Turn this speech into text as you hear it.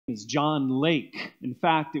is John Lake. In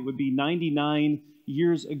fact, it would be 99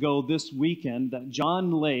 years ago this weekend that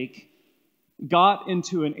John Lake got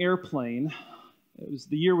into an airplane.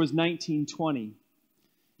 The year was 1920.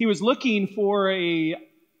 He was looking for an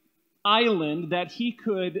island that he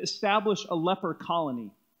could establish a leper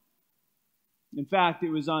colony. In fact, it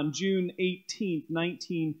was on June 18th,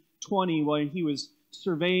 1920, when he was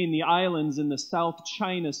surveying the islands in the South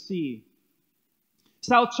China Sea.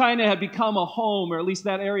 South China had become a home, or at least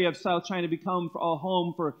that area of South China had become a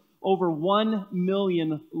home for over 1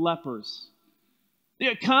 million lepers.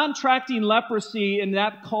 Contracting leprosy in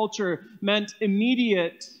that culture meant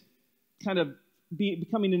immediate,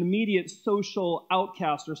 becoming an immediate social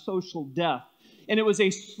outcast or social death. And it was a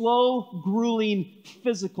slow, grueling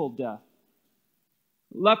physical death.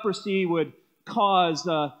 Leprosy would cause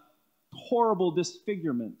horrible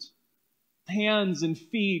disfigurement. Hands and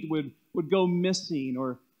feet would go missing,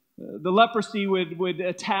 or the leprosy would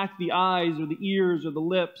attack the eyes or the ears or the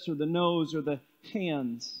lips or the nose or the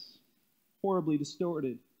hands. Horribly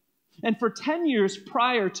distorted. And for 10 years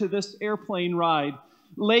prior to this airplane ride,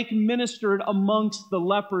 Lake ministered amongst the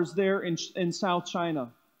lepers there in South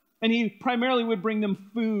China. And he primarily would bring them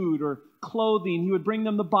food or clothing. He would bring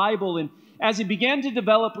them the Bible. And as he began to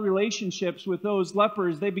develop relationships with those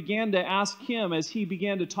lepers, they began to ask him, as he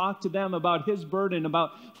began to talk to them about his burden,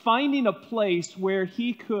 about finding a place where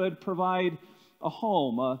he could provide a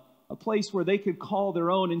home, a place where they could call their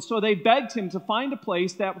own. And so they begged him to find a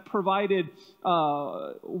place that provided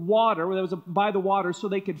water, where there was by the water, so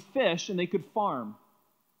they could fish and they could farm.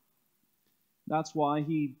 That's why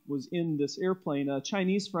he was in this airplane. A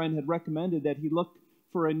Chinese friend had recommended that he look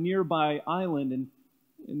for a nearby island. And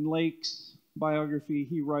in Lake's biography,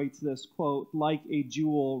 he writes this, quote, "Like a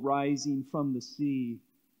jewel rising from the sea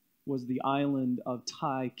was the island of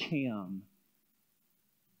Tai Cam."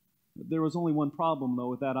 There was only one problem, though,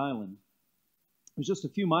 with that island. It was just a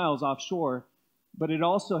few miles offshore, but it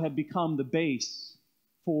also had become the base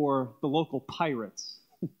for the local pirates.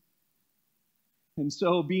 And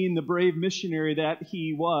so, being the brave missionary that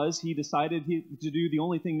he was, he decided to do the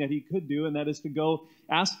only thing that he could do, and that is to go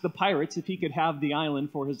ask the pirates if he could have the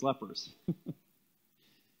island for his lepers.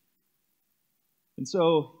 And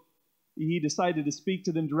so he decided to speak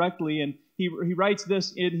to them directly, and he writes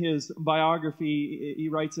this in his biography. He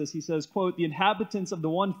writes this, he says, quote, "The inhabitants of the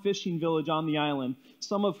one fishing village on the island,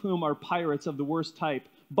 some of whom are pirates of the worst type,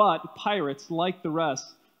 but pirates, like the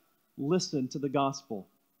rest, listen to the gospel."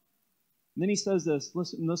 And then he says this,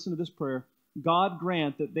 listen to this prayer, "God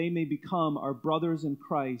grant that they may become our brothers in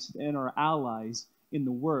Christ and our allies in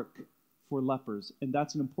the work for lepers." And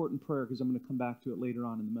that's an important prayer, because I'm going to come back to it later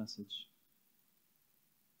on in the message.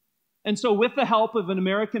 And so with the help of an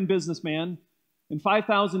American businessman, and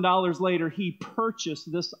 $5,000 later, he purchased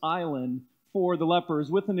this island for the lepers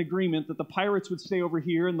with an agreement that the pirates would stay over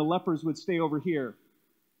here and the lepers would stay over here.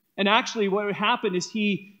 And actually what would happen is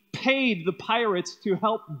he paid the pirates to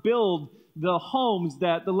help build the homes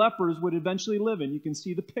that the lepers would eventually live in. You can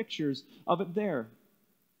see the pictures of it there.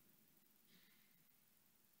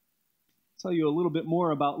 I'll tell you a little bit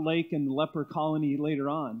more about Lake and the leper colony later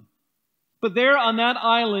on. But there on that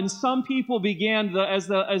island, some people began, as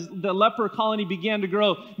the leper colony began to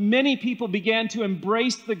grow, many people began to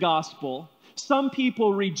embrace the gospel. Some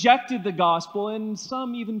people rejected the gospel, and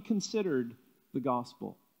some even considered the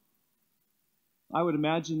gospel. I would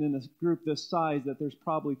imagine in a group this size that there's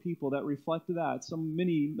probably people that reflect that.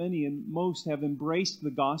 Many, and most have embraced the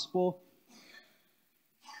gospel.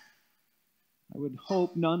 I would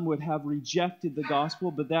hope none would have rejected the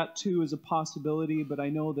gospel, but that too is a possibility. But I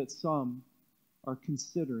know that some are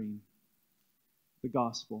considering the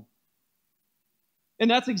gospel. And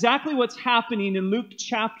that's exactly what's happening in Luke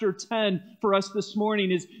chapter 10 for us this morning.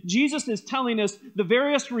 Is Jesus is telling us the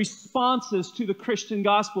various responses to the Christian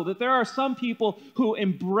gospel. That there are some people who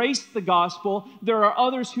embrace the gospel, there are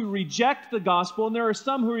others who reject the gospel, and there are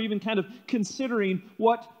some who are even kind of considering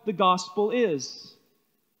what the gospel is,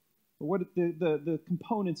 or what the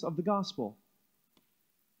components of the gospel.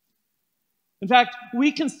 In fact,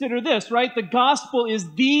 we consider this, right? The gospel is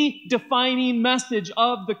the defining message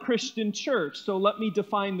of the Christian church. So let me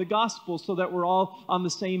define the gospel so that we're all on the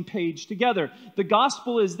same page together. The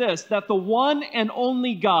gospel is this, that the one and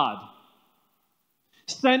only God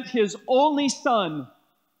sent His only Son,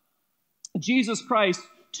 Jesus Christ,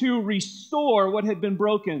 to restore what had been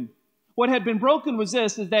broken. What had been broken was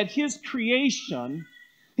this, is that His creation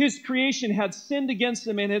had sinned against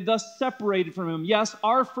Him and had thus separated from Him. Yes,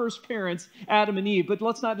 our first parents, Adam and Eve, but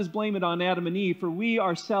let's not just blame it on Adam and Eve, for we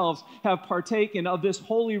ourselves have partaken of this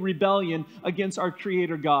holy rebellion against our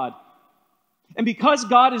Creator God. And because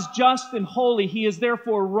God is just and holy, he is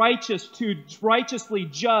therefore righteous to righteously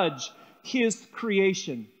judge his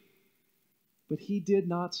creation. But he did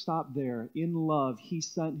not stop there. In love, he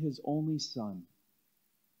sent his only Son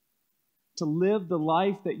to live the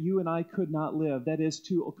life that you and I could not live. That is,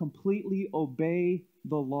 to completely obey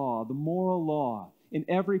the law, the moral law, in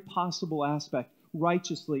every possible aspect,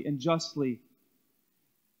 righteously and justly.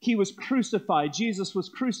 He was crucified. Jesus was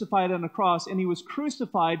crucified on a cross, and he was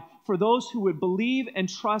crucified for those who would believe and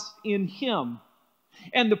trust in him.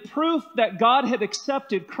 And the proof that God had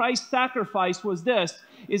accepted Christ's sacrifice was this,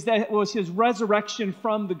 is that it was his resurrection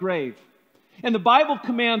from the grave. And the Bible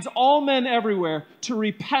commands all men everywhere to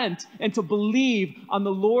repent and to believe on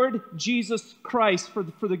the Lord Jesus Christ for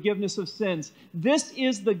the forgiveness of sins. This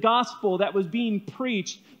is the gospel that was being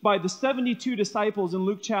preached by the 72 disciples in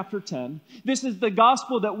Luke chapter 10. This is the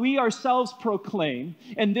gospel that we ourselves proclaim.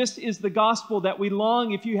 And this is the gospel that we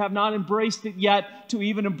long, if you have not embraced it yet, to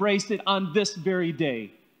even embrace it on this very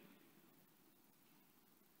day.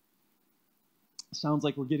 Sounds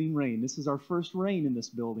like we're getting rain. This is our first rain in this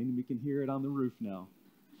building, and we can hear it on the roof now.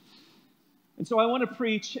 And so I want to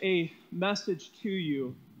preach a message to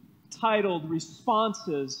you titled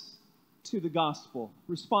Responses to the Gospel.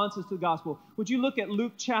 Responses to the Gospel. Would you look at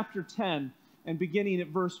Luke chapter 10 and beginning at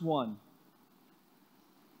verse 1?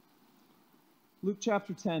 Luke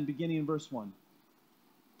chapter 10, beginning in verse 1,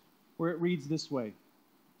 where it reads this way.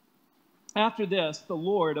 After this, the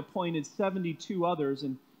Lord appointed 72 others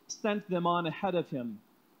and sent them on ahead of him,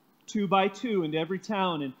 2 by 2, into every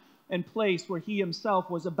town and place where he himself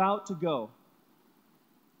was about to go.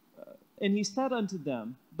 And he said unto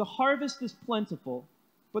them, the harvest is plentiful,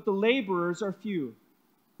 but the laborers are few.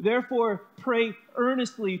 Therefore pray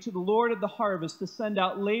earnestly to the Lord of the harvest to send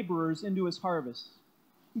out laborers into his harvest.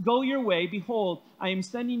 Go your way, behold, I am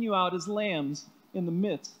sending you out as lambs in the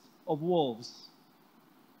midst of wolves.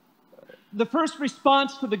 The first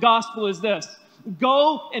response to the gospel is this: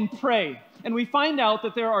 go and pray. And we find out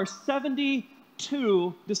that there are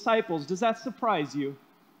 72 disciples. Does that surprise you?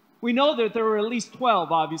 We know that there were at least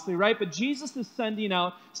 12, obviously, right? But Jesus is sending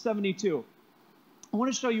out 72. I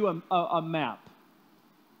want to show you a map. Can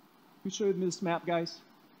we show you this map, guys?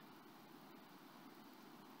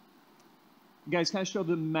 You guys, can I show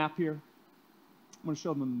them the map here? I'm going to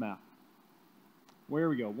show them the map. Where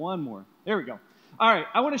we go? One more. There we go. All right,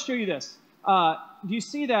 I want to show you this. Do you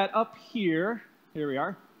see that up here? Here we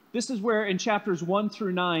are. This is where in chapters 1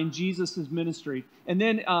 through 9, Jesus' ministry. And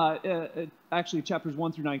then, actually chapters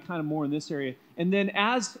 1 through 9, kind of more in this area. And then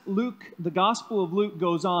as Luke, the Gospel of Luke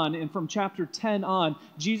goes on, and from chapter 10 on,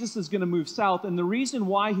 Jesus is going to move south. And the reason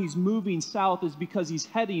why he's moving south is because he's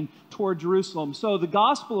heading toward Jerusalem. So the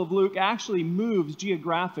Gospel of Luke actually moves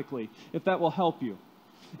geographically, if that will help you.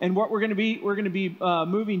 And what we're going to be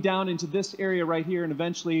moving down into this area right here, and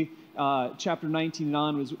eventually chapter 19 and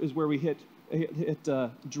on is where we hit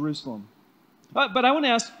Jerusalem. But I want to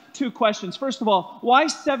ask two questions. First of all, why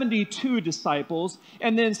 72 disciples?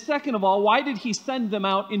 And then second of all, why did he send them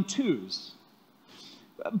out in twos?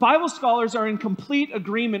 Bible scholars are in complete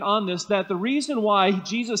agreement on this, that the reason why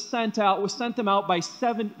Jesus sent out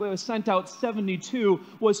 72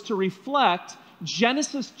 was to reflect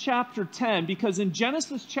Genesis chapter 10, because in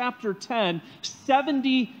Genesis chapter 10,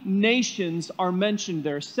 70 nations are mentioned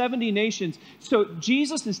there, 70 nations. So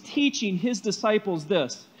Jesus is teaching his disciples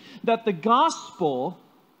this, that the gospel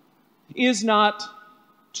is not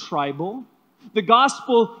tribal, the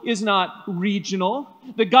gospel is not regional,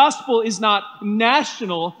 the gospel is not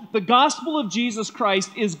national, the gospel of Jesus Christ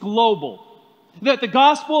is global. That the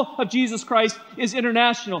gospel of Jesus Christ is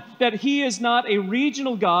international. That he is not a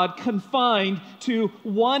regional God confined to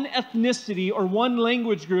one ethnicity or one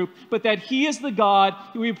language group, but that he is the God,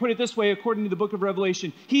 we put it this way according to the book of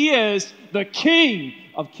Revelation, he is the King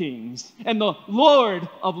of kings and the Lord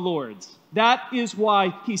of lords. That is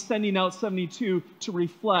why he's sending out 72 to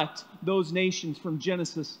reflect those nations from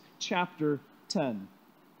Genesis chapter 10.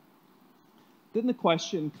 Then the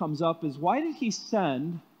question comes up is, why did he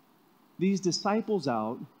send these disciples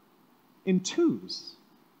out in twos?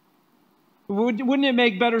 Wouldn't it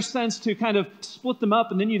make better sense to kind of split them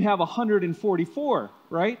up and then you'd have 144,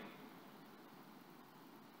 right?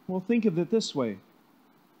 Well, think of it this way.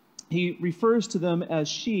 He refers to them as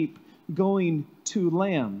sheep going to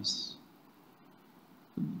lambs.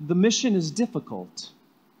 The mission is difficult.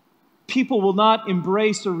 People will not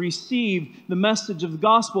embrace or receive the message of the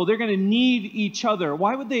gospel. They're going to need each other.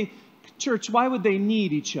 Why would they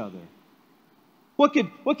need each other? What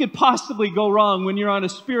could possibly go wrong when you're on a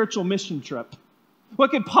spiritual mission trip?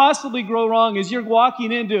 What could possibly go wrong is you're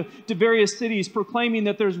walking into various cities proclaiming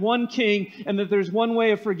that there's one king and that there's one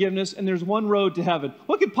way of forgiveness and there's one road to heaven.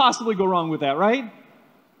 What could possibly go wrong with that, right?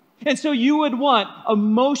 And so you would want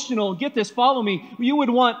emotional, get this, follow me, you would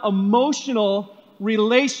want emotional,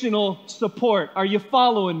 relational support. Are you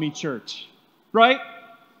following me, church? Right?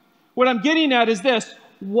 What I'm getting at is this.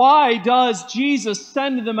 Why does Jesus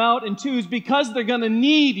send them out in twos? Because they're going to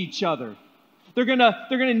need each other. They're going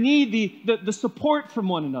to need the support from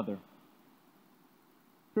one another.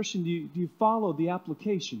 Christian, do you follow the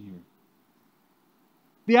application here?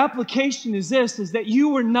 The application is this, is that you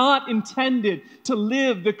were not intended to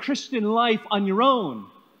live the Christian life on your own.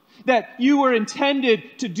 That you were intended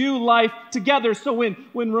to do life together. So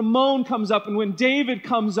when Ramon comes up and when David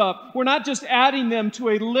comes up, we're not just adding them to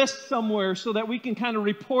a list somewhere so that we can kind of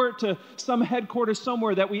report to some headquarters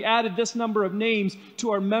somewhere that we added this number of names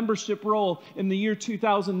to our membership roll in the year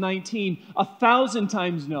 2019. 1,000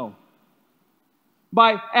 times no.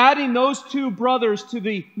 By adding those two brothers to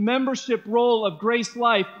the membership roll of Grace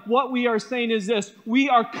Life, what we are saying is this: we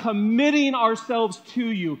are committing ourselves to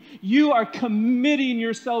you. You are committing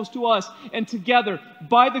yourselves to us. And together,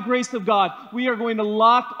 by the grace of God, we are going to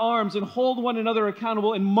lock arms and hold one another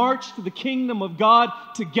accountable and march to the kingdom of God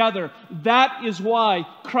together. That is why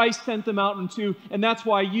Christ sent them out in two, and that's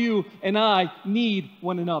why you and I need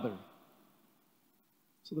one another.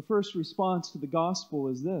 So the first response to the gospel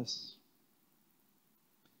is this: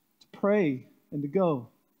 pray and to go.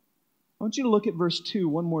 I want you to look at verse 2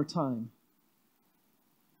 one more time,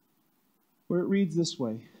 where it reads this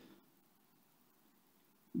way.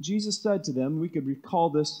 Jesus said to them, we could recall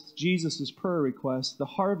this Jesus' prayer request, the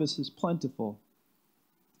harvest is plentiful,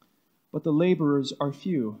 but the laborers are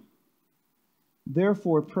few.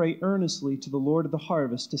 Therefore pray earnestly to the Lord of the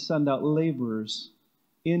harvest to send out laborers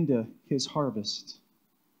into his harvest.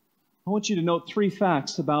 I want you to note 3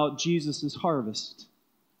 facts about Jesus' harvest.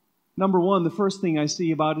 Number 1, the first thing I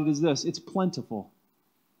see about it is this: it's plentiful.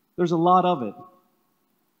 There's a lot of it.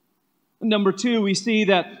 Number 2, we see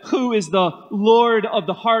that who is the Lord of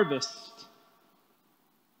the harvest?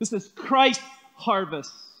 This is Christ's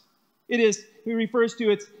harvest. It is, he refers to,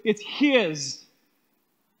 it's his.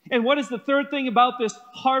 And what is the third thing about this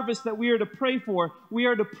harvest that we are to pray for? We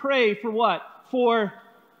are to pray for what? For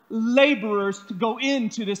laborers to go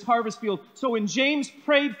into this harvest field. So when James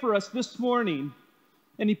prayed for us this morning,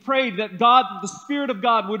 and he prayed that God, the Spirit of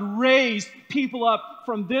God, would raise people up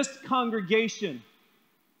from this congregation,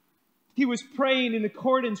 he was praying in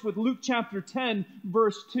accordance with Luke chapter 10,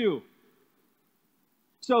 verse 2.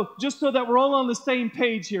 So just so that we're all on the same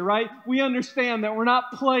page here, right? We understand that we're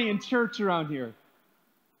not playing church around here.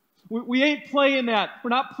 We ain't playing that.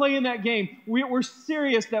 We're not playing that game. We're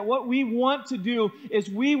serious that what we want to do is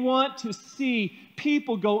we want to see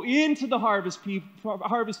people go into the harvest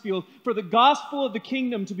field for the gospel of the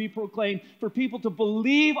kingdom to be proclaimed, for people to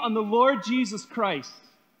believe on the Lord Jesus Christ.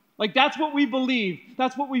 Like, that's what we believe.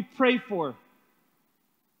 That's what we pray for.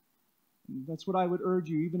 That's what I would urge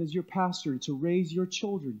you, even as your pastor, to raise your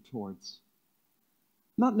children towards.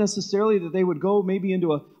 Not necessarily that they would go maybe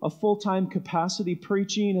into a full-time capacity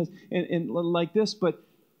preaching and like this, but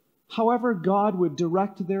however God would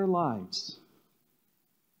direct their lives.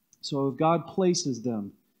 So if God places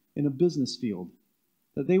them in a business field,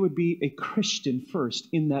 that they would be a Christian first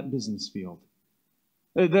in that business field.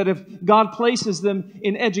 That if God places them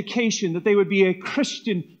in education, that they would be a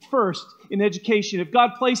Christian first in education. If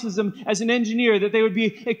God places them as an engineer, that they would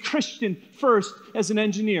be a Christian first as an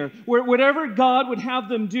engineer. Whatever God would have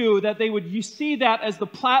them do, that they would, you see that as the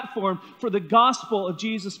platform for the gospel of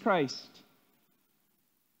Jesus Christ.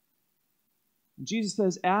 And Jesus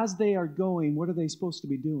says, as they are going, what are they supposed to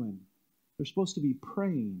be doing? They're supposed to be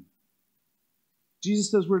praying.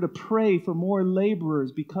 Jesus says we're to pray for more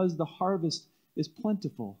laborers because the harvest is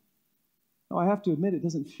plentiful. Now, I have to admit, it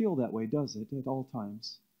doesn't feel that way, does it, at all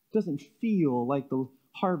times? It doesn't feel like the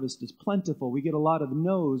harvest is plentiful. We get a lot of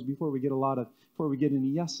no's before we get any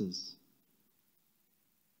yeses.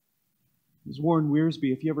 There's Warren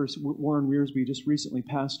Wiersbe. Warren Wiersbe just recently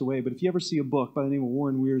passed away, but if you ever see a book by the name of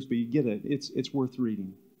Warren Wiersbe, you get it. It's worth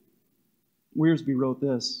reading. Wiersbe wrote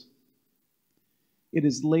this: It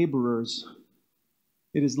is laborers,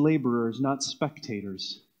 not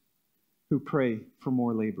spectators, who pray for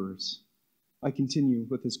more laborers. I continue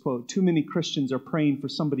with this quote. Too many Christians are praying for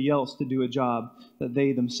somebody else to do a job that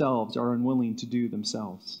they themselves are unwilling to do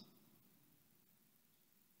themselves.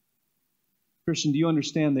 Christian, do you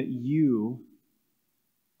understand that you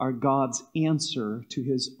are God's answer to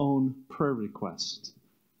his own prayer request?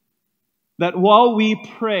 That while we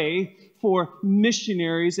pray for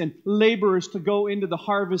missionaries and laborers to go into the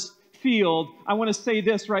harvest field, I want to say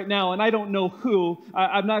this right now, and I don't know who,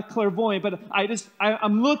 I'm not clairvoyant, but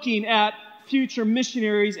I'm looking at future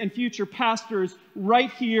missionaries and future pastors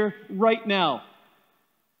right here, right now.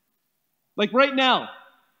 Like right now.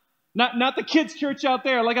 Not the kids' church out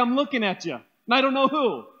there, like I'm looking at you, and I don't know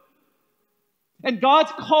who. And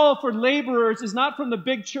God's call for laborers is not from the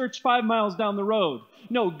big church 5 miles down the road.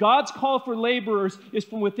 No, God's call for laborers is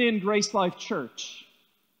from within Grace Life Church.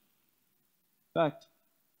 In fact,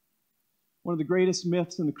 one of the greatest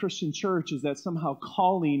myths in the Christian church is that somehow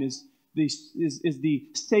calling is the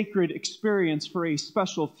sacred experience for a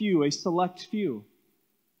special few, a select few.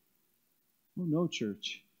 Oh no,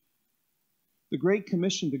 church. The Great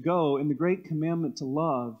Commission to go and the Great Commandment to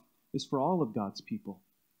love is for all of God's people.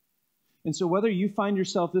 And so whether you find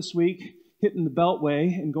yourself this week hitting the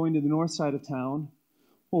Beltway and going to the north side of town,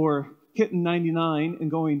 or hitting 99 and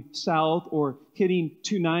going south, or hitting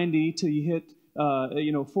 290 till you hit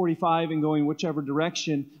 45 and going whichever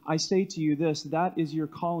direction, I say to you this, that is your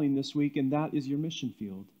calling this week, and that is your mission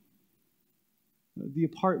field. The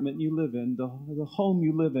apartment you live in, the home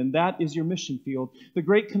you live in, that is your mission field. The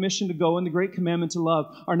Great Commission to go and the Great Commandment to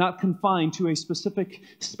love are not confined to a specific,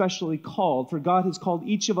 specially called. For God has called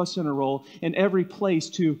each of us in a role in every place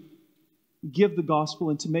to give the gospel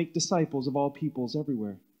and to make disciples of all peoples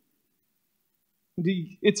everywhere.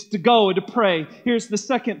 It's to go and to pray. Here's the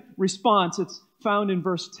second response. It's found in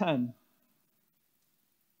verse 10.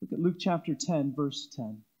 Look at Luke chapter 10, verse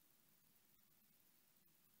 10.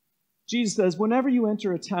 Jesus says, whenever you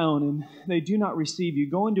enter a town and they do not receive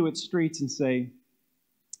you, go into its streets and say,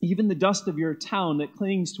 even the dust of your town that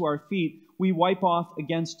clings to our feet, we wipe off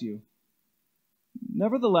against you.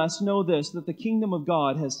 Nevertheless, know this, that the kingdom of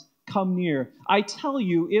God has come near. I tell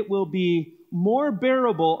you, it will be more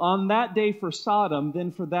bearable on that day for Sodom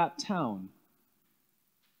than for that town.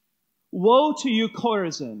 Woe to you,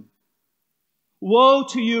 Chorazin! Woe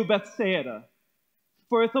to you, Bethsaida!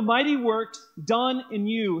 For if the mighty works done in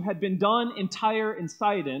you had been done in Tyre and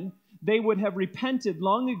Sidon, they would have repented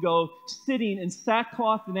long ago, sitting in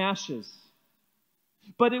sackcloth and ashes.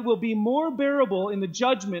 But it will be more bearable in the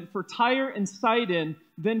judgment for Tyre and Sidon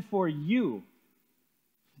than for you.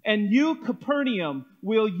 And you, Capernaum,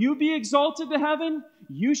 will you be exalted to heaven?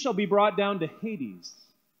 You shall be brought down to Hades.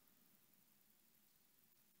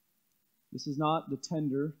 This is not the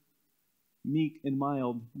tender, meek, and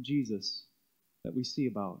mild Jesus that we see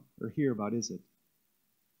about or hear about, is it?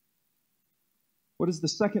 What is the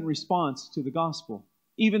second response to the gospel?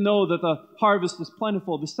 Even though that the harvest is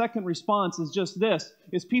plentiful, the second response is just this,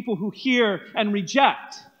 is people who hear and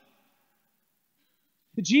reject.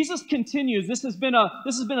 Jesus continues, this has been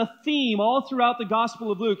a theme all throughout the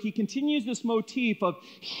Gospel of Luke. He continues this motif of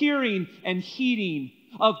hearing and heeding,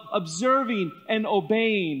 of observing and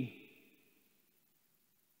obeying,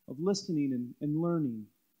 of listening and learning.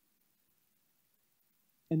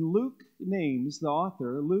 And Luke names, the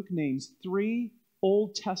author, Luke names 3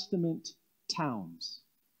 Old Testament towns,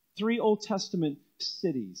 3 Old Testament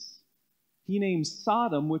cities. He names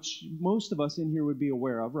Sodom, which most of us in here would be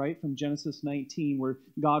aware of, right? From Genesis 19, where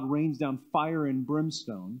God rains down fire and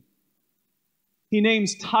brimstone. He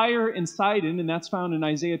names Tyre and Sidon, and that's found in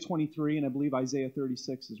Isaiah 23 and I believe Isaiah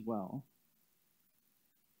 36 as well.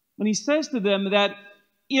 And he says to them that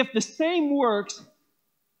if the same works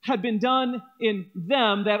had been done in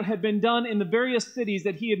them that had been done in the various cities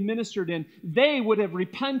that he had ministered in, they would have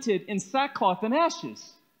repented in sackcloth and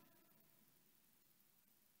ashes.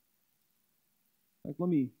 Like, let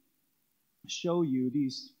me show you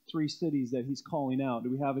these 3 cities that he's calling out.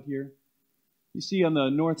 Do we have it here? You see on the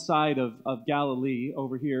north side of Galilee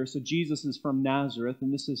over here, so Jesus is from Nazareth,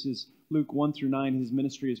 and this is his, Luke 1 through 9, his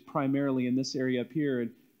ministry is primarily in this area up here,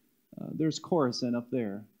 and there's Chorazin up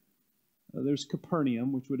there. There's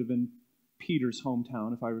Capernaum, which would have been Peter's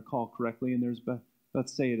hometown, if I recall correctly, and there's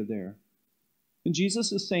Bethsaida there. And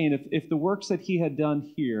Jesus is saying if the works that he had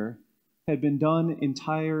done here had been done in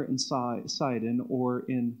Tyre and Sidon or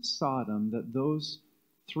in Sodom, that those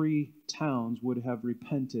 3 towns would have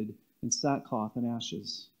repented in sackcloth and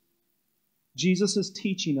ashes. Jesus is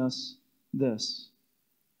teaching us this,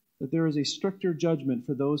 that there is a stricter judgment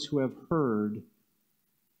for those who have heard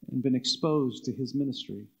and been exposed to his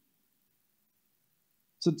ministry.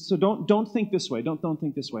 So don't think this way. Don't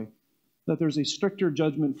think this way. That there's a stricter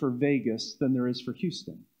judgment for Vegas than there is for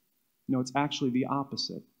Houston. No, it's actually the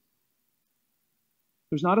opposite.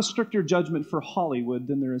 There's not a stricter judgment for Hollywood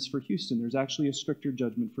than there is for Houston. There's actually a stricter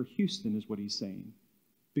judgment for Houston, is what he's saying,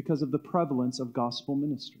 because of the prevalence of gospel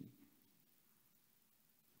ministry.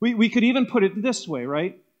 We could even put it this way,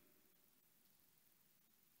 right?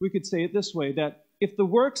 We could say it this way, that if the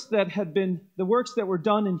works that were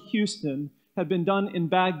done in Houston had been done in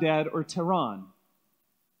Baghdad or Tehran,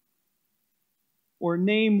 or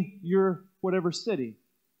name your whatever city,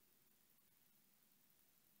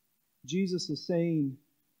 Jesus is saying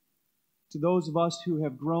to those of us who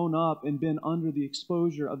have grown up and been under the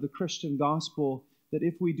exposure of the Christian gospel that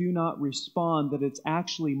if we do not respond, that it's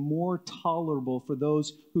actually more tolerable for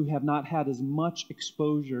those who have not had as much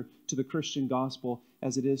exposure to the Christian gospel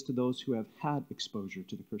as it is to those who have had exposure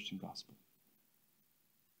to the Christian gospel.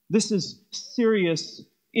 This is serious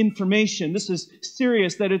information. This is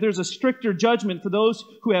serious, that there's a stricter judgment for those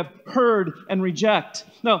who have heard and reject.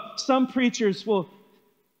 Now, some preachers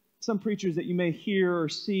that you may hear or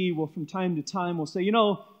see will from time to time will say,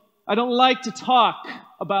 I don't like to talk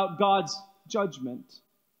about God's judgment.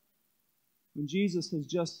 When Jesus has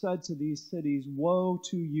just said to these cities, woe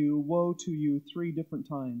to you, 3 different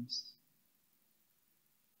times.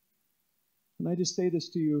 And I just say this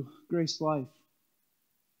to you, Grace Life.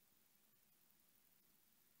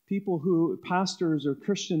 Pastors or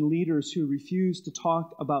Christian leaders who refuse to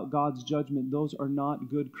talk about God's judgment, those are not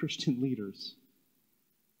good Christian leaders.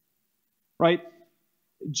 Right?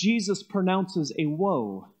 Jesus pronounces a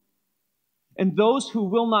woe. And those who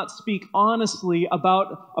will not speak honestly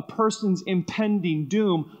about a person's impending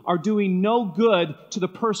doom are doing no good to the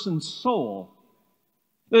person's soul.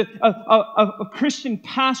 A Christian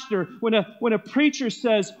pastor, when a preacher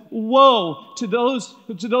says, woe to those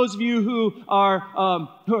of you who are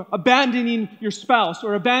abandoning your spouse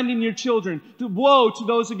or abandoning your children, woe to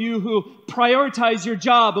those of you who prioritize your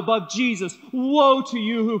job above Jesus, woe to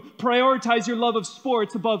you who prioritize your love of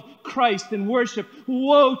sports above Christ and worship,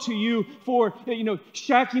 woe to you for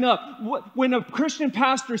shacking up. When a Christian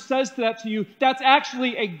pastor says that to you, that's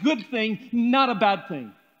actually a good thing, not a bad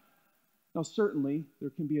thing. Now, certainly, there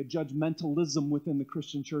can be a judgmentalism within the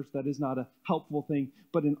Christian church that is not a helpful thing,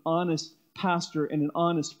 but an honest pastor and an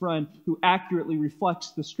honest friend who accurately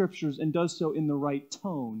reflects the Scriptures and does so in the right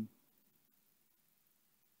tone,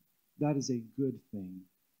 that is a good thing.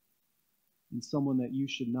 And someone that you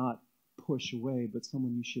should not push away, but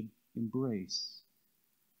someone you should embrace.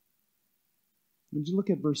 When you look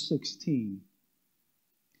at verse 16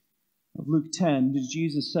 of Luke 10,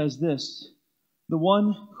 Jesus says this, the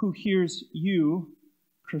one who hears you,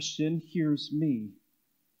 Christian, hears me.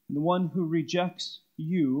 And the one who rejects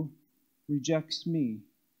you rejects me.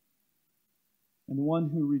 And the one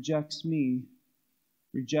who rejects me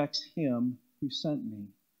rejects him who sent me.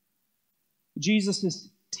 Jesus is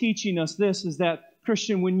teaching us this, is that,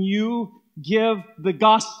 Christian, when you give the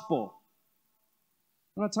gospel,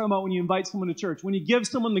 I'm not talking about when you invite someone to church. When you give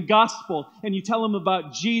someone the gospel and you tell them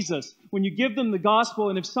about Jesus, when you give them the gospel,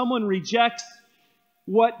 and if someone rejects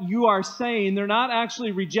what you are saying, they're not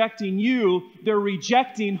actually rejecting you, they're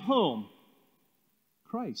rejecting whom?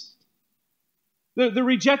 Christ. They're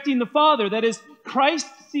rejecting the Father. That is, Christ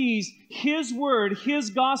sees His word, His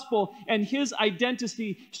gospel, and His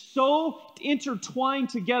identity so intertwined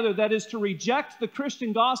together that is to reject the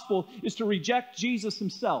Christian gospel is to reject Jesus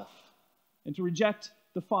Himself and to reject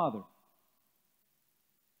the Father.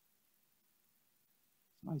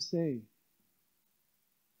 I say,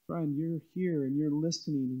 friend, you're here and you're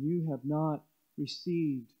listening and you have not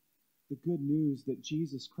received the good news that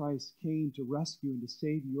Jesus Christ came to rescue and to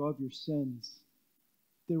save you of your sins.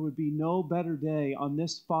 There would be no better day on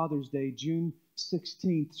this Father's Day, June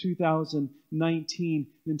 16th, 2019,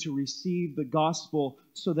 than to receive the gospel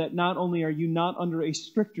so that not only are you not under a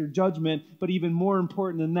stricter judgment, but even more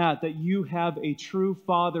important than that, that you have a true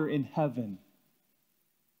Father in heaven.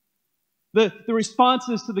 The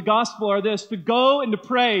responses to the gospel are this, to go and to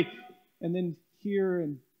pray, and then hear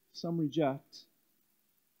and some reject.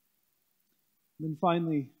 And then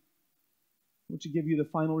finally, I want to give you the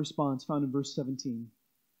final response found in verse 17.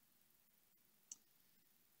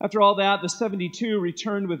 After all that, the 72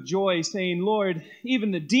 returned with joy, saying, Lord,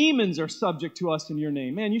 even the demons are subject to us in your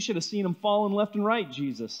name. Man, you should have seen them falling left and right,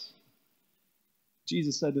 Jesus.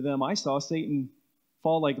 Jesus said to them, I saw Satan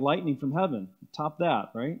fall like lightning from heaven. Top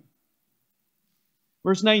that, right?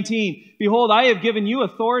 Verse 19, behold, I have given you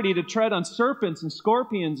authority to tread on serpents and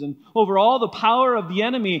scorpions and over all the power of the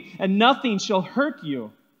enemy, and nothing shall hurt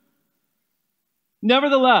you.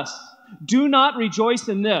 Nevertheless, do not rejoice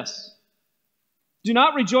in this. Do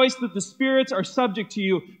not rejoice that the spirits are subject to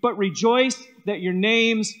you, but rejoice that your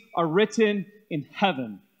names are written in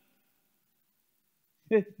heaven.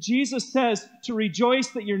 Jesus says to rejoice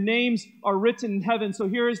that your names are written in heaven. So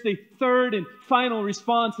here is the third and final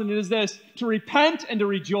response, and it is this, to repent and to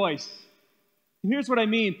rejoice. And here's what I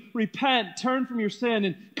mean. Repent, turn from your sin,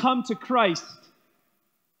 and come to Christ.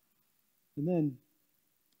 And then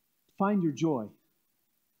find your joy.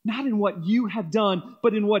 Not in what you have done,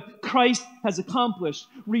 but in what Christ has accomplished.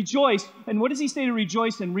 Rejoice. And what does he say to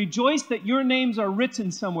rejoice in? Rejoice that your names are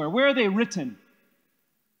written somewhere. Where are they written?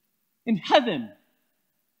 In heaven.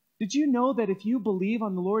 Did you know that if you believe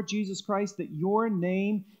on the Lord Jesus Christ, that your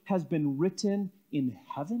name has been written in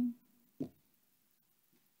heaven?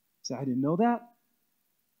 Say, I didn't know that.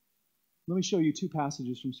 Let me show you two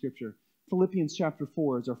passages from Scripture. Philippians chapter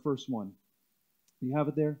 4 is our first one. Do you have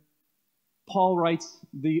it there? Paul writes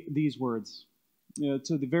these words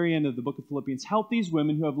to the very end of the book of Philippians. Help these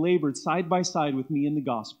women who have labored side by side with me in the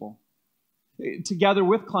gospel. Together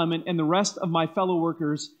with Clement and the rest of my fellow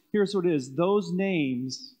workers, here's what it is. Those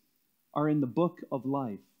names are in the book of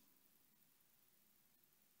life.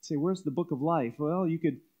 Say, where's the book of life? Well, you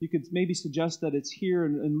could maybe suggest that it's here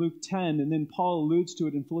in Luke 10, and then Paul alludes to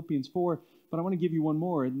it in Philippians 4, but I want to give you one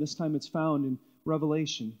more, and this time it's found in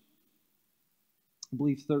Revelation. I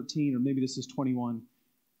believe 13, or maybe this is 21.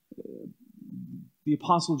 The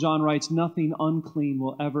Apostle John writes, nothing unclean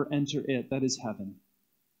will ever enter it, that is heaven.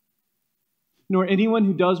 Nor anyone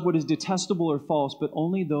who does what is detestable or false, but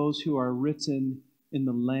only those who are written in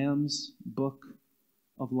the Lamb's book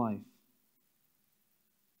of life.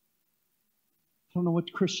 I don't know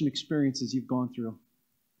what Christian experiences you've gone through.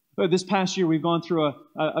 But this past year, we've gone through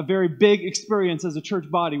a very big experience as a church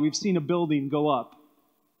body. We've seen a building go up.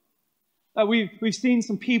 We've seen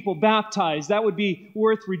some people baptized. That would be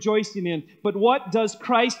worth rejoicing in. But what does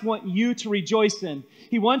Christ want you to rejoice in?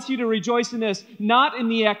 He wants you to rejoice in this, not in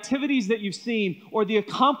the activities that you've seen or the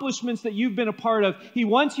accomplishments that you've been a part of. He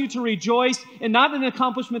wants you to rejoice in not an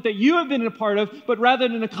accomplishment that you have been a part of, but rather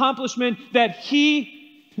an accomplishment that He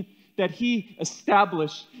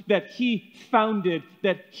established, that He founded,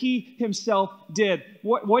 that He Himself did.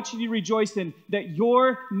 What should you rejoice in? That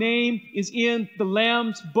your name is in the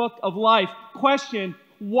Lamb's book of life. Question,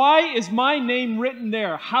 why is my name written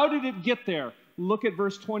there? How did it get there? Look at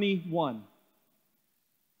verse 21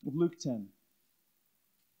 of Luke 10.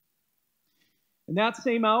 In that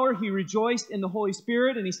same hour, he rejoiced in the Holy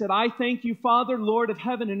Spirit, and he said, I thank you, Father, Lord of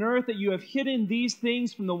heaven and earth, that you have hidden these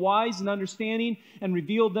things from the wise and understanding and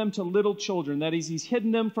revealed them to little children. That is, he's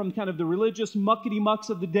hidden them from kind of the religious muckety-mucks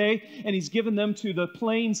of the day, and he's given them to the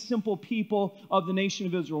plain, simple people of the nation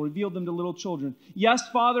of Israel, revealed them to little children. Yes,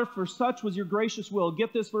 Father, for such was your gracious will.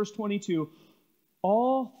 Get this, verse 22.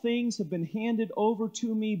 All things have been handed over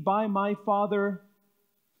to me by my Father,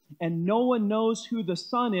 and no one knows who the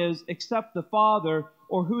Son is except the Father,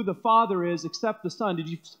 or who the Father is except the Son. Did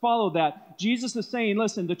you follow that? Jesus is saying,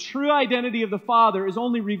 listen, the true identity of the Father is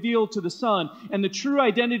only revealed to the Son, and the true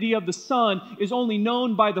identity of the Son is only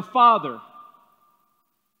known by the Father.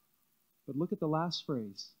 But look at the last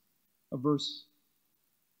phrase of verse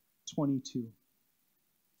 22.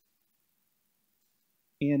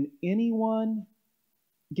 And anyone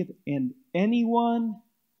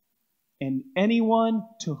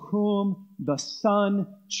to whom the Son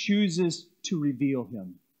chooses to reveal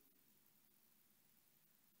Him.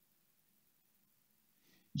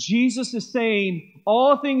 Jesus is saying,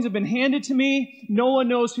 all things have been handed to me. No one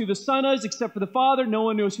knows who the Son is except for the Father. No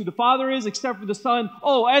one knows who the Father is except for the Son.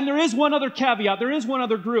 Oh, and there is one other caveat. There is one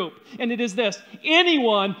other group. And it is this.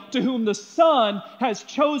 Anyone to whom the Son has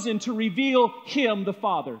chosen to reveal Him, the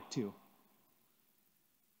Father, to.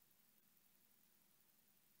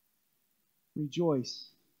 Rejoice,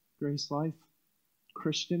 Grace Life.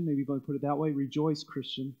 Christian, maybe if I put it that way, rejoice,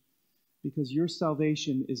 Christian, because your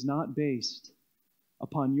salvation is not based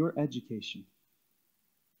upon your education.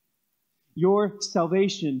 Your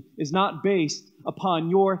salvation is not based upon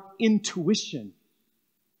your intuition.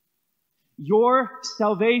 Your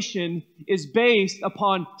salvation is based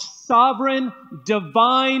upon sovereign,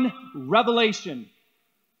 divine revelation.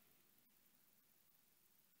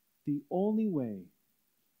 The only way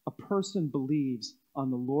a person believes on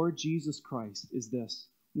the Lord Jesus Christ is this: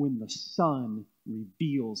 when the Son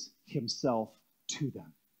reveals Himself to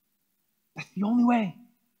them. That's the only way.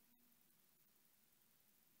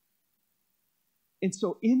 And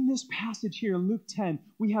so in this passage here in Luke 10,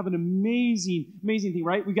 we have an amazing, amazing thing,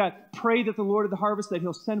 right? We got, pray that the Lord of the harvest, that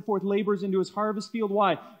He'll send forth laborers into His harvest field.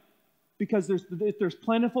 Why? Because there's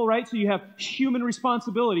plentiful, right? So you have human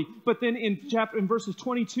responsibility. But then in verses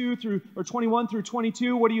 21 through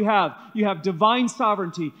 22, what do you have? You have divine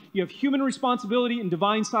sovereignty. You have human responsibility and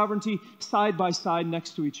divine sovereignty side by side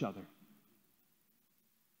next to each other. I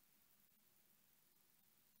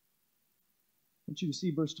want you to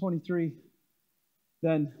see verse 23.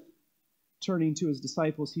 Then, turning to His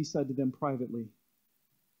disciples, He said to them privately,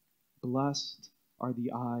 "Blessed are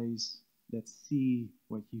the eyes that see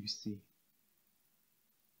what you see.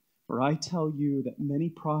 For I tell you that many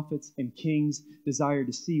prophets and kings desired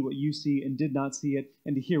to see what you see and did not see it,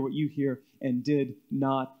 and to hear what you hear and did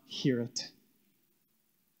not hear it.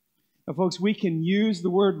 Now, folks, we can use the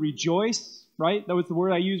word rejoice, right? That was the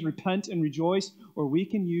word I used, repent and rejoice, or we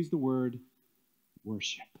can use the word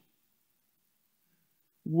worship.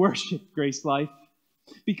 Worship, Grace Life.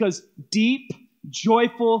 Because deep,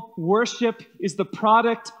 joyful worship is the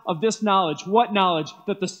product of this knowledge. What knowledge?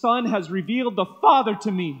 That the Son has revealed the Father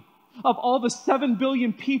to me. Of all the 7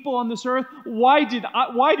 billion people on this earth, why do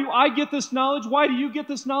I get this knowledge? Why do you get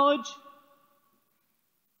this knowledge?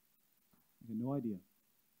 I have no idea.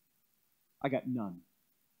 I got none.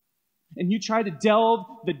 And you try to delve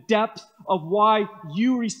the depth of why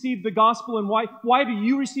you received the gospel and why do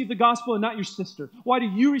you receive the gospel and not your sister? Why do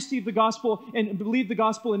you receive the gospel and believe the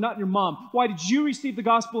gospel and not your mom? Why did you receive the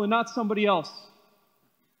gospel and not somebody else?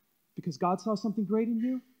 Because God saw something great in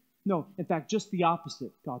you? No, in fact, just the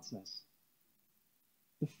opposite, God says.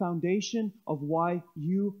 The foundation of why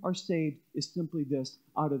you are saved is simply this: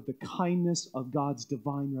 out of the kindness of God's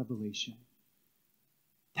divine revelation.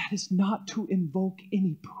 That is not to invoke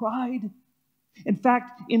any pride. In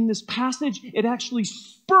fact, in this passage, it actually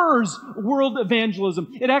spurs world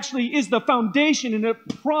evangelism. It actually is the foundation, and it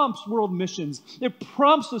prompts world missions. It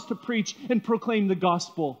prompts us to preach and proclaim the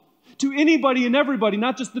gospel to anybody and everybody,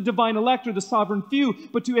 not just the divine elect or the sovereign few,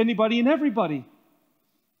 but to anybody and everybody.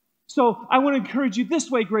 So I want to encourage you this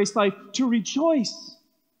way, Grace Life, to rejoice.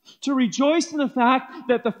 To rejoice in the fact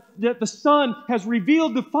that the Son has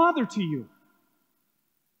revealed the Father to you.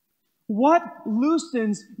 What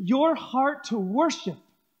loosens your heart to worship?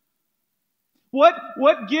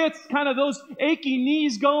 What gets kind of those achy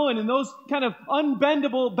knees going and those kind of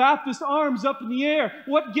unbendable Baptist arms up in the air?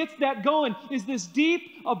 What gets that going is this deep,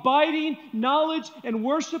 abiding knowledge and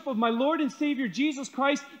worship of my Lord and Savior Jesus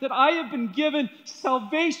Christ, that I have been given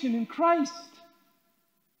salvation in Christ.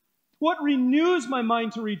 What renews my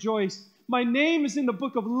mind to rejoice? My name is in the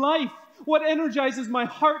book of life. What energizes my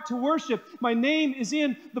heart to worship? My name is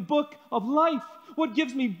in the book of life. What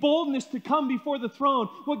gives me boldness to come before the throne?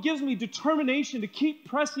 What gives me determination to keep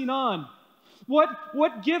pressing on?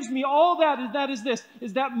 What gives me all that is this,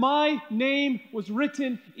 is that my name was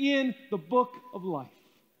written in the book of life.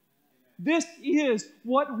 This is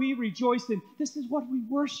what we rejoice in. This is what we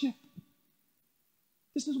worship.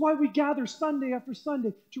 This is why we gather Sunday after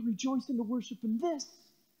Sunday, to rejoice and to worship in this.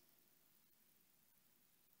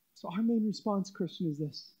 So our main response, Christian, is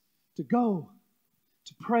this: to go,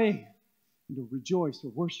 to pray, and to rejoice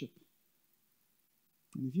or worship.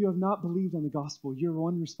 And if you have not believed on the gospel, your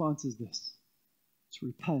one response is this: to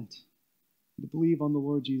repent and to believe on the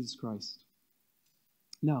Lord Jesus Christ.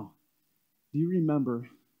 Now, do you remember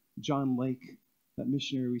John Lake, that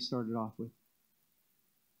missionary we started off with?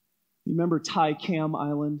 You remember Tai Kam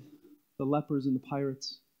Island, the lepers and the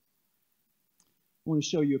pirates? I want to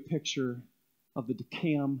show you a picture of the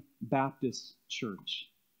Dekam Baptist Church.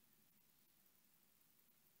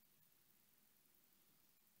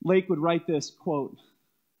 Lake would write this, quote,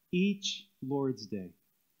 "Each Lord's Day,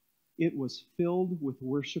 it was filled with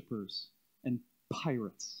worshipers and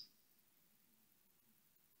pirates."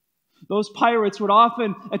 Those pirates would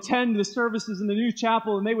often attend the services in the new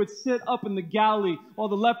chapel, and they would sit up in the galley while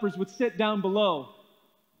the lepers would sit down below.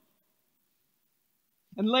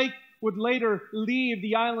 And Lake would later leave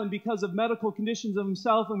the island because of medical conditions of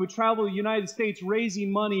himself, and would travel the United States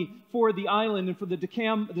raising money for the island and for the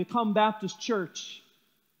Dekam Baptist Church.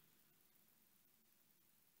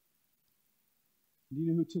 Do you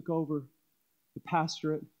know who took over the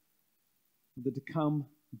pastorate of the Dekam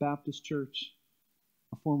Baptist Church?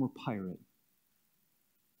 A former pirate.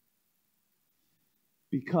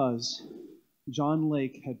 Because John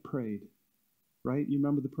Lake had prayed, right? You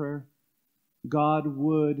remember the prayer? God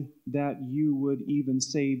would that you would even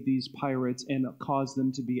save these pirates and cause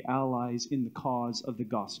them to be allies in the cause of the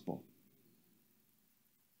gospel.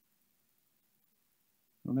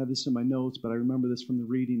 I don't have this in my notes, but I remember this from the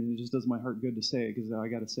reading, and it just does my heart good to say it, because I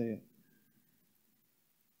got to say it.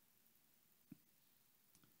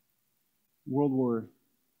 World War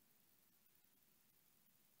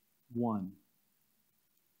I. I'm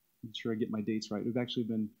sure I get my dates right. It would have actually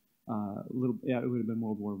been it would have been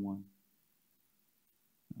World War I.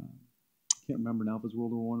 Can't remember now if it was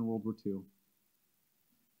World War I or World War II.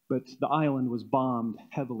 But the island was bombed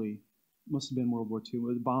heavily. Must have been World War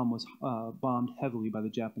II. The bomb was bombed heavily by the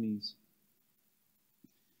Japanese.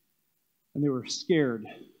 And they were scared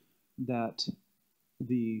that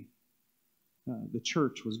the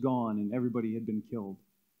church was gone and everybody had been killed.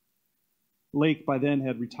 Lake by then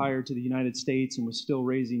had retired to the United States and was still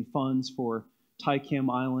raising funds for Tai Kam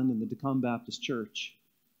Island and the Dekam Baptist Church.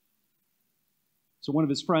 So one of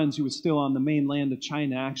his friends who was still on the mainland of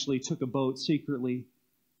China actually took a boat secretly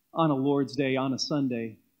on a Lord's Day, on a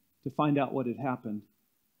Sunday, to find out what had happened.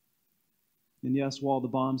 And yes, while the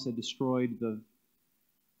bombs had destroyed the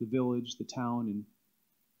village, the town, and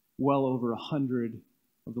well over 100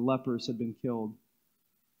 of the lepers had been killed,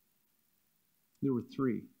 there were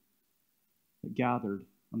 3 that gathered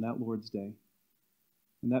on that Lord's Day.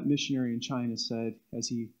 And that missionary in China said, as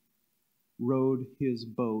he rowed his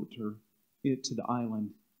boat or it to the island,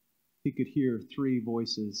 he could hear 3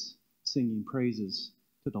 voices singing praises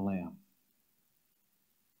to the Lamb.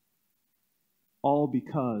 All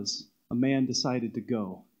because a man decided to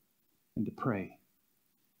go and to pray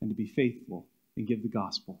and to be faithful and give the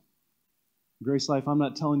gospel. Grace Life, I'm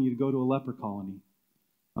not telling you to go to a leper colony.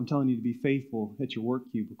 I'm telling you to be faithful at your work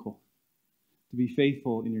cubicle, to be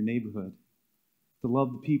faithful in your neighborhood, to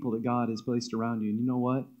love the people that God has placed around you. And you know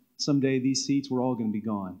what? Someday these seats, we're all going to be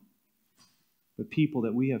gone. But people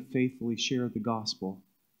that we have faithfully shared the gospel.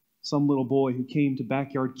 Some little boy who came to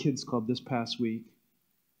Backyard Kids Club this past week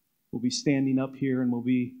will be standing up here and will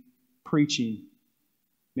be preaching.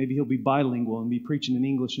 Maybe he'll be bilingual and be preaching in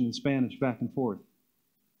English and in Spanish back and forth.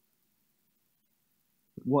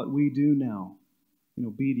 But what we do now, in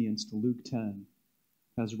obedience to Luke 10,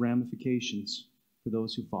 has ramifications for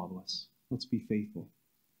those who follow us. Let's be faithful.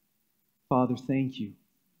 Father, thank you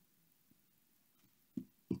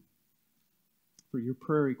for your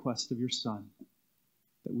prayer request of your Son,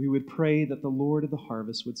 that we would pray that the Lord of the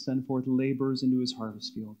harvest would send forth laborers into his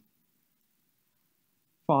harvest field.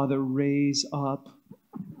 Father, raise up.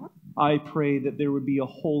 I pray that there would be a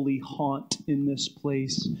holy haunt in this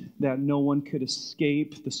place, that no one could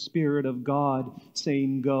escape the Spirit of God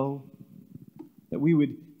saying, go. That we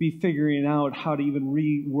would be figuring out how to even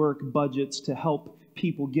rework budgets to help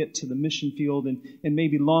people get to the mission field. And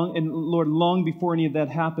maybe Lord, long before any of that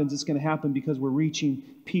happens, it's going to happen because we're reaching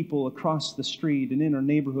people across the street and in our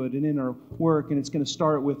neighborhood and in our work. And it's going to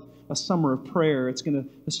start with a summer of prayer. It's going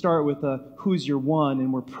to start with who's your one,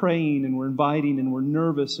 and we're praying and we're inviting and we're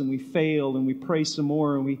nervous and we fail and we pray some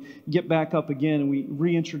more and we get back up again and we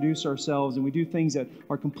reintroduce ourselves and we do things that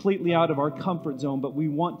are completely out of our comfort zone, but we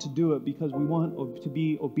want to do it because we want to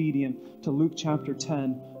be obedient to Luke chapter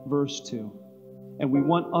 10, verse 2. And we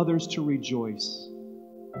want others to rejoice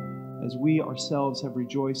as we ourselves have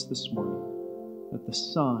rejoiced this morning that the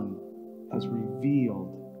Son has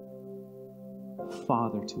revealed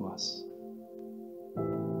Father to us.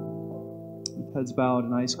 With heads bowed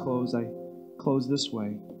and eyes closed, I close this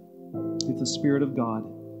way. If the Spirit of God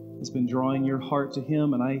has been drawing your heart to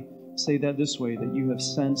Him, and I say that this way, that you have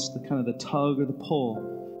sensed the kind of the tug or the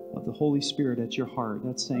pull of the Holy Spirit at your heart,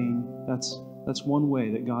 that's saying, that's one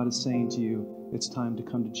way that God is saying to you, it's time to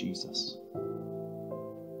come to Jesus.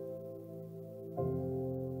 I'm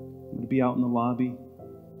going to be out in the lobby.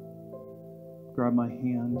 Grab my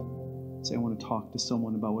hand. Say, I want to talk to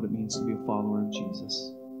someone about what it means to be a follower of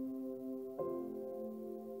Jesus.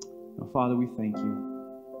 Now, Father, we thank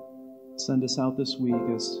you. Send us out this week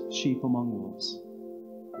as sheep among wolves.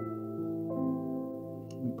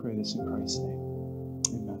 We pray this in Christ's name.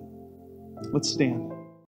 Amen. Let's stand.